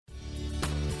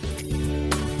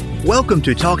Welcome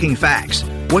to Talking Facts,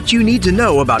 what you need to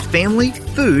know about family,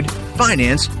 food,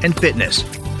 finance, and fitness.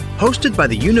 Hosted by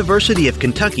the University of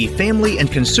Kentucky Family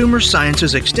and Consumer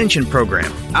Sciences Extension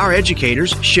Program, our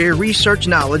educators share research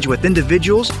knowledge with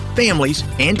individuals, families,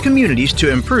 and communities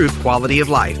to improve quality of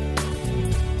life.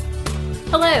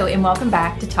 Hello, and welcome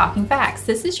back to Talking Facts.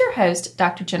 This is your host,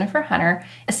 Dr. Jennifer Hunter,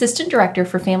 Assistant Director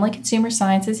for Family Consumer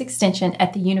Sciences Extension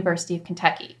at the University of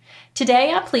Kentucky.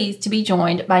 Today, I'm pleased to be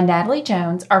joined by Natalie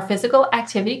Jones, our Physical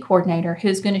Activity Coordinator,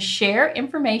 who's going to share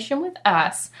information with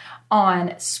us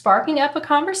on sparking up a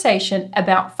conversation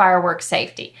about fireworks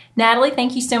safety. Natalie,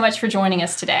 thank you so much for joining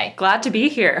us today. Glad to be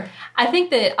here. I think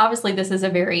that obviously this is a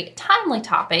very timely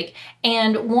topic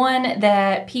and one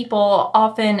that people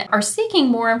often are seeking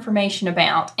more information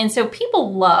about. And so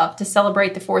people love to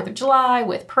celebrate the 4th of July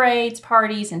with parades,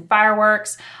 parties, and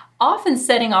fireworks, often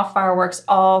setting off fireworks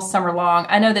all summer long.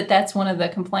 I know that that's one of the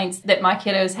complaints that my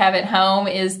kiddos have at home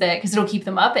is that, because it'll keep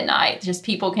them up at night, just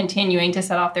people continuing to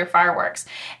set off their fireworks.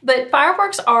 But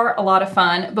fireworks are a lot of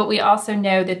fun, but we also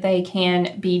know that they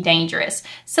can be dangerous.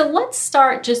 So let's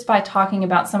start just by talking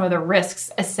about some of the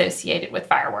risks associated with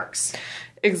fireworks.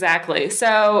 Exactly.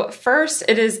 So first,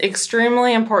 it is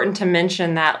extremely important to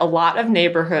mention that a lot of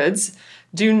neighborhoods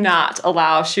do not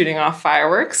allow shooting off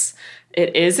fireworks.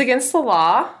 It is against the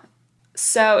law.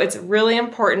 So it's really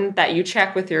important that you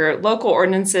check with your local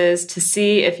ordinances to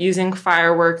see if using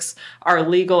fireworks are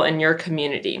legal in your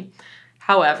community.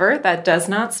 However, that does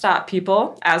not stop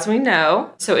people, as we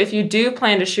know. So if you do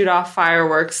plan to shoot off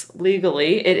fireworks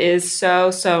legally, it is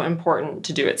so important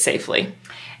to do it safely.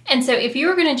 And so if you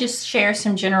were going to just share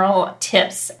some general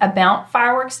tips about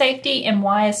fireworks safety and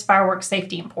why is fireworks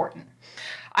safety important?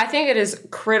 I think it is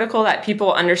critical that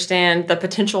people understand the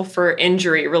potential for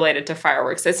injury related to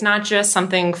fireworks. It's not just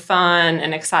something fun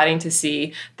and exciting to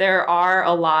see. There are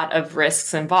a lot of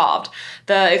risks involved.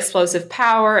 The explosive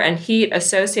power and heat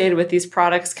associated with these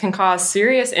products can cause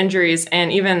serious injuries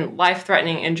and even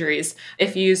life-threatening injuries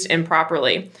if used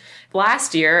improperly.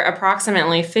 Last year,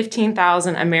 approximately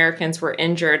 15,000 Americans were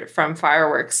injured from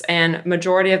fireworks, and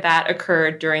majority of that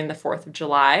occurred during the 4th of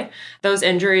July. Those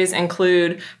injuries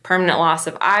include permanent loss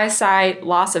of eyesight,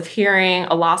 loss of hearing,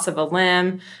 a loss of a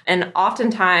limb, and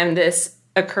oftentimes this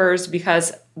occurs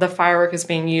because the firework is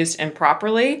being used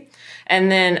improperly. And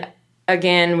then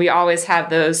again, we always have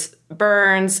those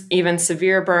burns, even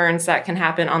severe burns that can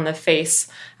happen on the face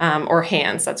or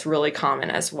hands. That's really common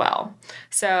as well.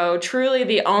 So truly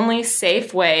the only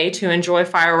safe way to enjoy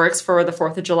fireworks for the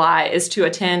 4th of July is to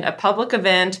attend a public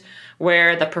event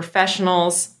where the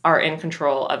professionals are in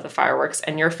control of the fireworks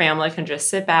and your family can just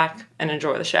sit back and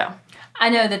enjoy the show. I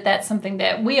know that that's something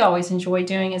that we always enjoy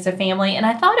doing as a family, and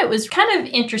I thought it was kind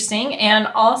of interesting and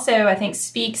also I think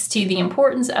speaks to the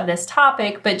importance of this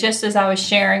topic, but just as I was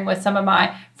sharing with some of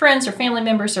my friends or family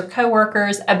members or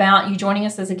coworkers about you joining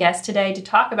us as a guest today to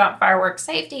talk about fireworks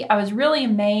safety, I was really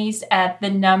amazed at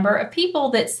the number of people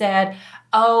that said,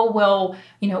 oh, well,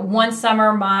 one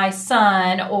summer my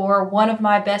son or one of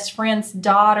my best friend's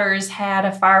daughters had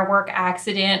a firework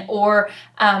accident, or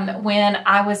when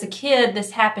I was a kid,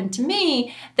 this happened to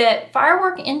me, that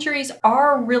firework injuries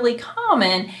are really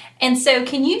common. And so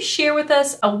can you share with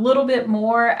us a little bit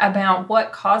more about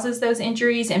what causes those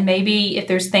injuries and maybe if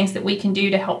there's things that we can do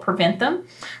to help prevent them?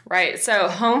 Right. So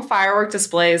home firework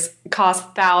displays cause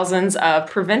thousands of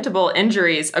preventable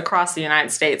injuries across the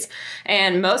United States.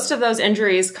 And most of those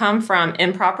injuries come from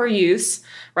improper use,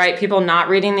 right? People not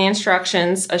reading the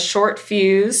instructions, a short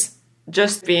fuse,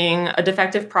 just being a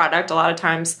defective product. A lot of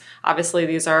times, obviously,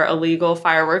 these are illegal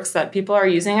fireworks that people are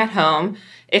using at home.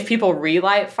 If people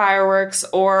relight fireworks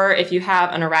or if you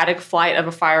have an erratic flight of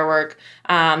a firework,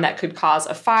 that could cause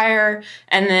a fire.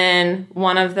 And then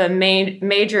one of the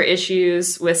major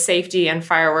issues with safety and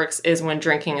fireworks is when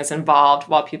drinking is involved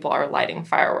while people are lighting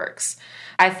fireworks.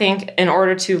 I think in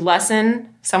order to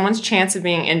lessen someone's chance of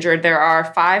being injured, there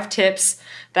are 5 tips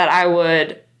that I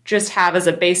would just have as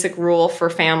a basic rule for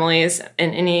families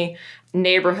in any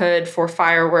neighborhood for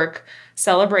firework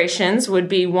celebrations would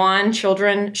be 1,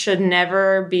 children should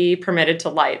never be permitted to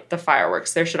light the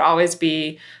fireworks. There should always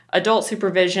be adult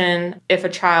supervision if a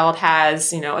child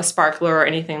has, a sparkler or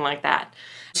anything like that.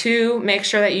 2, make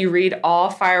sure that you read all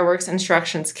fireworks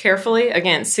instructions carefully.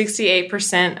 Again,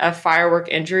 68% of firework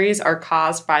injuries are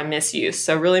caused by misuse.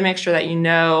 So really make sure that you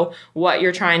know what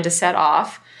you're trying to set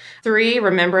off. 3,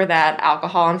 remember that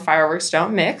alcohol and fireworks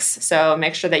don't mix. So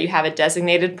make sure that you have a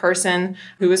designated person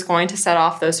who is going to set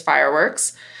off those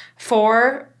fireworks.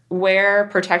 4, wear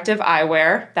protective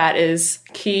eyewear. That is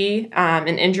key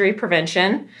in injury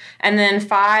prevention. And then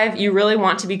 5, you really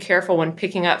want to be careful when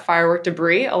picking up firework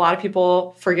debris. A lot of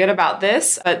people forget about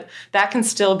this, but that can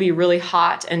still be really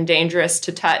hot and dangerous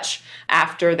to touch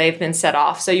after they've been set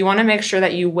off. So you want to make sure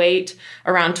that you wait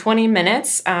around 20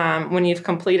 minutes when you've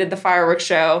completed the fireworks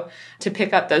show to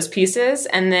pick up those pieces.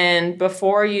 And then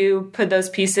before you put those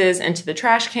pieces into the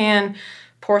trash can,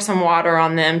 pour some water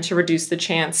on them to reduce the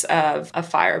chance of a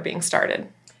fire being started.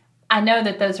 I know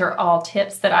that those are all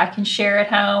tips that I can share at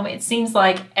home. It seems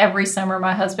like every summer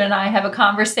my husband and I have a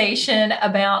conversation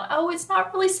about, it's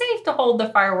not really safe to hold the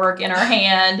firework in our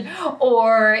hand,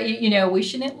 or, we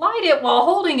shouldn't light it while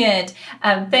holding it,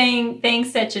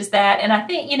 things such as that. And I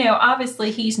think,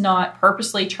 obviously he's not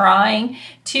purposely trying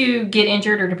to get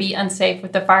injured or to be unsafe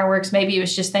with the fireworks. Maybe it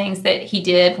was just things that he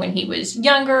did when he was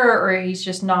younger, or he's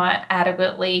just not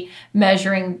adequately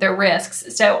measuring the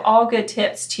risks. So all good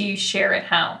tips to share at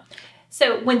home.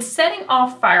 So when setting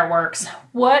off fireworks,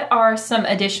 what are some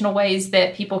additional ways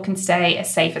that people can stay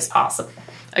as safe as possible?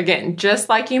 Again, just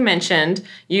like you mentioned,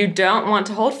 you don't want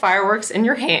to hold fireworks in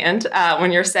your hand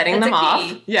when you're setting them off.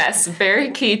 Yes,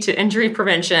 very key to injury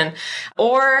prevention.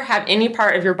 Or have any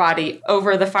part of your body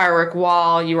over the firework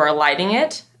while you are lighting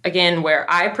it. Again, wear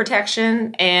eye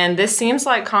protection, and this seems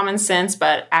like common sense,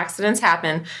 but accidents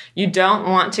happen. You don't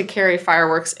want to carry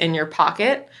fireworks in your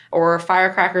pocket or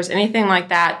firecrackers, anything like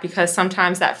that, because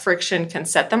sometimes that friction can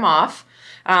set them off.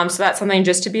 So that's something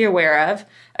just to be aware of.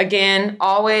 Again,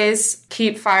 always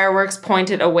keep fireworks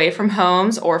pointed away from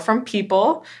homes or from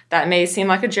people. That may seem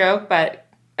like a joke, but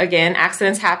again,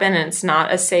 accidents happen and it's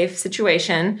not a safe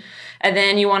situation. And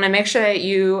then you want to make sure that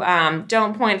you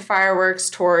don't point fireworks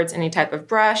towards any type of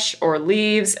brush or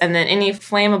leaves. And then any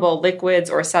flammable liquids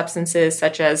or substances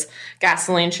such as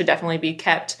gasoline should definitely be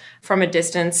kept from a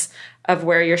distance of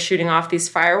where you're shooting off these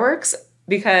fireworks.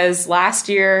 Because last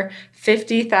year,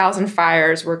 50,000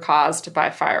 fires were caused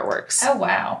by fireworks. Oh,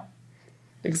 wow.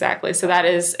 Exactly. So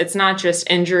it's not just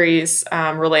injuries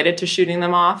related to shooting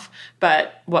them off,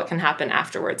 but what can happen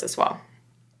afterwards as well.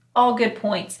 All good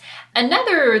points.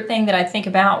 Another thing that I think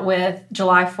about with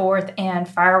July 4th and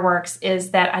fireworks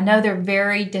is that I know they're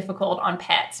very difficult on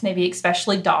pets, maybe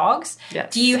especially dogs.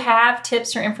 Yes. Do you have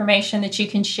tips or information that you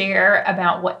can share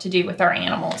about what to do with our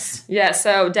animals? Yeah,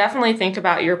 so definitely think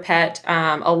about your pet.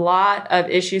 A lot of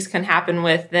issues can happen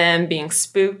with them being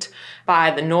spooked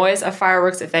by the noise of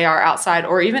fireworks if they are outside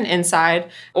or even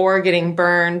inside, or getting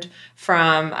burned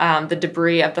from the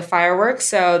debris of the fireworks.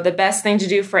 So the best thing to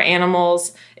do for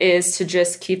animals is to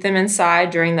just keep them inside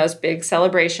during those big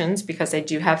celebrations, because they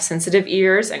do have sensitive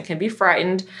ears and can be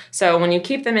frightened. So when you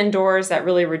keep them indoors, that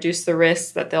really reduces the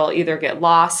risk that they'll either get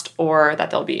lost or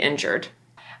that they'll be injured.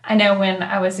 I know when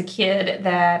I was a kid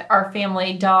that our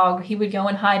family dog, he would go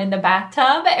and hide in the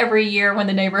bathtub every year when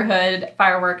the neighborhood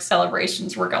fireworks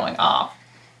celebrations were going off.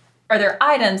 Are there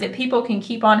items that people can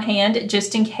keep on hand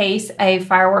just in case a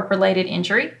firework-related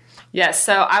injury? Yes,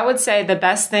 so I would say the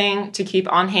best thing to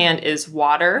keep on hand is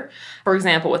water. For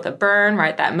example, with a burn,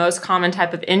 right, that most common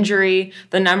type of injury,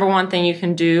 the number one thing you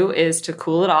can do is to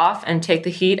cool it off and take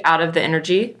the heat out of the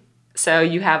energy. So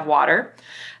you have water.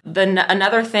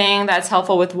 Another thing that's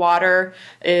helpful with water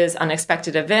is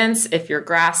unexpected events. If your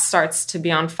grass starts to be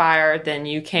on fire, then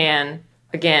you can,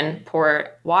 again,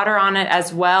 pour water on it,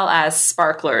 as well as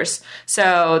sparklers.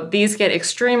 So these get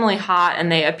extremely hot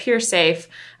and they appear safe,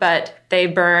 but they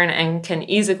burn and can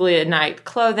easily ignite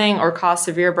clothing or cause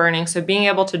severe burning. So being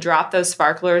able to drop those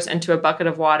sparklers into a bucket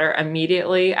of water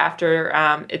immediately after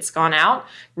it's gone out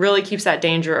really keeps that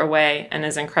danger away and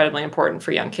is incredibly important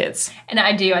for young kids. And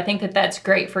I think that that's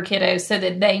great for kiddos so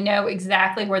that they know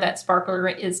exactly where that sparkler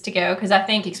is to go. Because I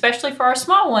think, especially for our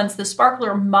small ones, the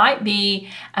sparkler might be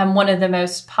one of the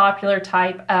most popular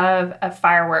type of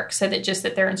fireworks. So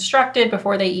that they're instructed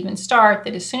before they even start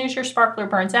that as soon as your sparkler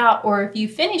burns out, or if you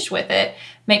finish with it,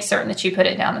 make certain that you put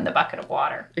it down in the bucket of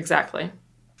water. Exactly.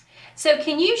 So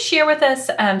can you share with us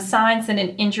signs that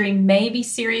an injury may be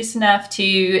serious enough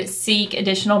to seek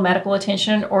additional medical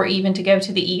attention or even to go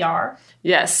to the ER?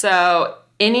 Yes. So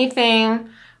anything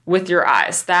with your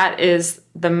eyes, that is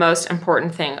the most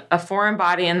important thing. A foreign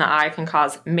body in the eye can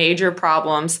cause major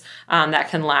problems that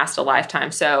can last a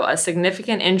lifetime. So a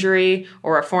significant injury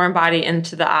or a foreign body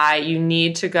into the eye, you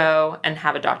need to go and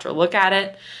have a doctor look at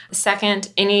it.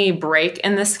 Second, any break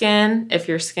in the skin, if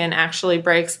your skin actually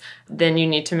breaks, then you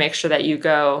need to make sure that you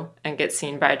go and get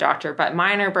seen by a doctor. But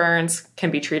minor burns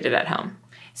can be treated at home.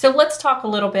 So let's talk a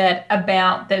little bit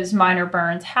about those minor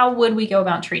burns. How would we go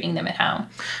about treating them at home?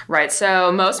 Right.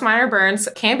 So most minor burns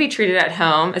can be treated at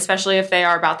home, especially if they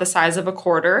are about the size of a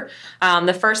quarter.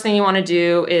 The first thing you want to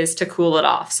do is to cool it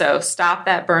off. So stop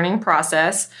that burning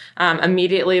process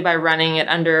immediately by running it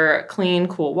under clean,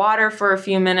 cool water for a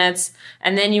few minutes.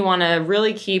 And then you want to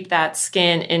really keep that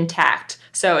skin intact.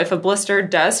 So if a blister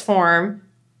does form,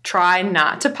 try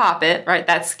not to pop it, right?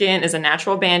 That skin is a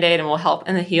natural Band-Aid and will help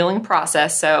in the healing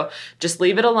process. So just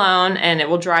leave it alone and it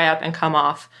will dry up and come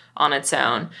off on its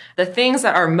own. The things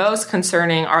that are most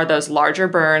concerning are those larger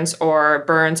burns or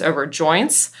burns over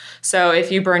joints. So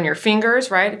if you burn your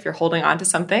fingers, right, if you're holding onto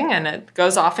something and it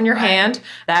goes off in your hand,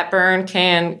 that burn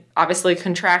can obviously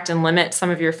contract and limit some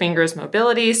of your fingers'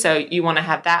 mobility. So you want to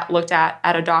have that looked at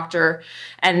a doctor.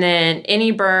 And then any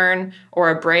burn or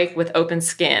a break with open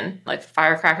skin, like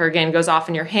firecracker again goes off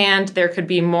in your hand, there could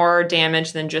be more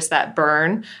damage than just that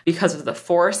burn because of the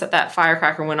force that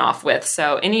firecracker went off with.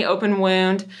 So any open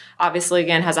wound obviously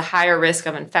again has a higher risk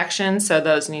of infection, so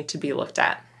those need to be looked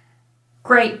at.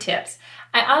 Great tips.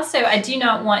 I do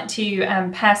not want to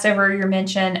pass over your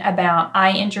mention about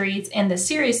eye injuries and the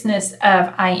seriousness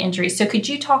of eye injuries. So could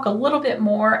you talk a little bit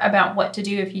more about what to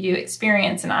do if you do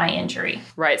experience an eye injury?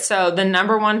 Right. So the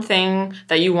number one thing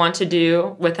that you want to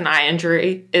do with an eye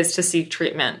injury is to seek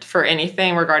treatment for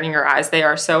anything regarding your eyes. They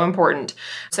are so important.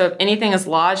 So if anything is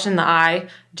lodged in the eye,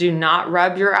 do not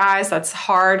rub your eyes. That's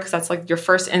hard because that's like your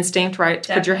first instinct, right?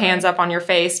 To put your hands up on your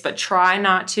face, but try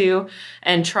not to,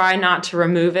 and try not to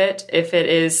remove it if it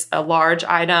is a large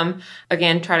item.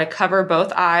 Again, try to cover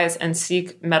both eyes and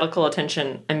seek medical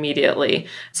attention immediately.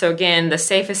 So again, the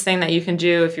safest thing that you can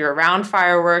do if you're around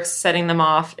fireworks, setting them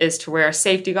off, is to wear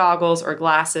safety goggles or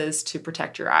glasses to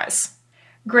protect your eyes.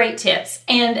 Great tips.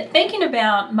 And thinking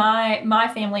about my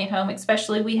family at home,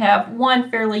 especially, we have one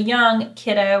fairly young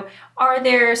kiddo. Are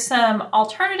there some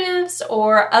alternatives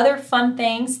or other fun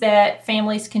things that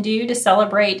families can do to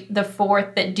celebrate the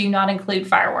 4th that do not include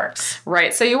fireworks?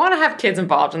 Right. So you want to have kids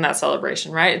involved in that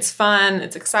celebration, right? It's fun.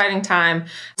 It's exciting time.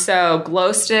 So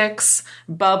glow sticks,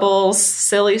 bubbles,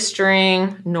 silly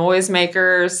string,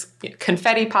 noisemakers,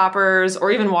 confetti poppers, or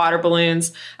even water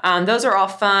balloons. Those are all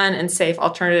fun and safe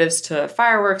alternatives to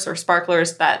fireworks or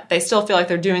sparklers that they still feel like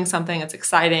they're doing something. It's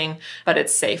exciting, but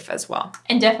it's safe as well.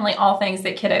 And definitely all things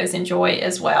that kiddos enjoy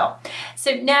as well.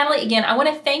 So Natalie, again, I want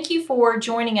to thank you for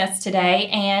joining us today.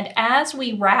 And as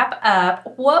we wrap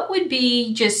up, what would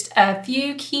be just a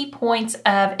few key points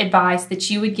of advice that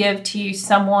you would give to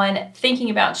someone thinking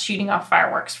about shooting off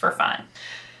fireworks for fun?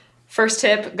 First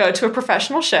tip, go to a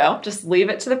professional show. Just leave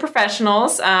it to the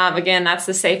professionals. Again, that's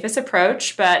the safest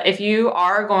approach. But if you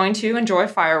are going to enjoy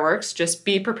fireworks, just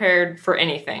be prepared for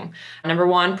anything. Number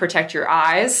one, protect your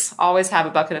eyes. Always have a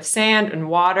bucket of sand and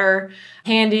water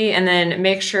handy, and then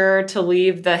make sure to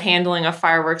leave the handling of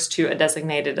fireworks to a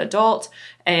designated adult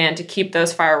and to keep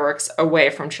those fireworks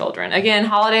away from children. Again,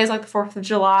 holidays like the 4th of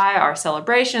July are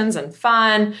celebrations and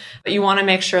fun, but you want to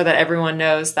make sure that everyone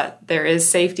knows that there is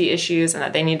safety issues and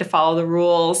that they need to follow the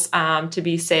rules to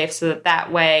be safe, so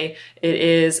that way it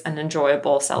is an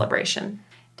enjoyable celebration.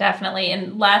 Definitely.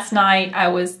 And last night I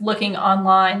was looking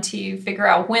online to figure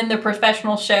out when the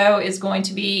professional show is going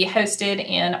to be hosted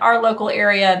in our local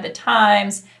area, the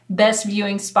times, best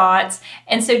viewing spots.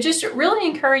 And so just really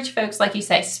encourage folks, like you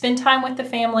say, spend time with the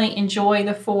family, enjoy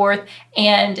the 4th,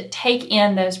 and take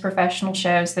in those professional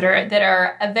shows that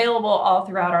are available all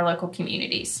throughout our local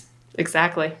communities.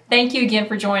 Exactly. Thank you again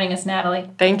for joining us, Natalie.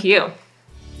 Thank you.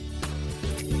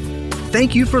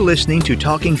 Thank you for listening to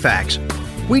Talking Facts.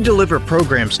 We deliver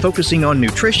programs focusing on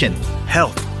nutrition,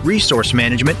 health, resource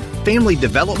management, family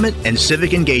development, and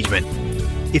civic engagement.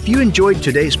 If you enjoyed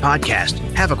today's podcast,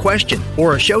 have a question,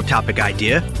 or a show topic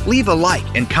idea, leave a like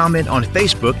and comment on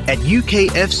Facebook at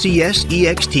UKFCSEXT.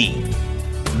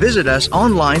 Visit us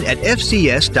online at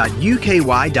fcs.uky.edu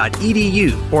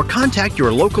or contact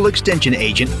your local extension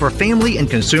agent for family and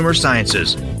consumer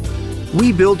sciences.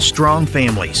 We build strong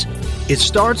families. It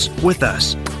starts with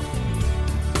us.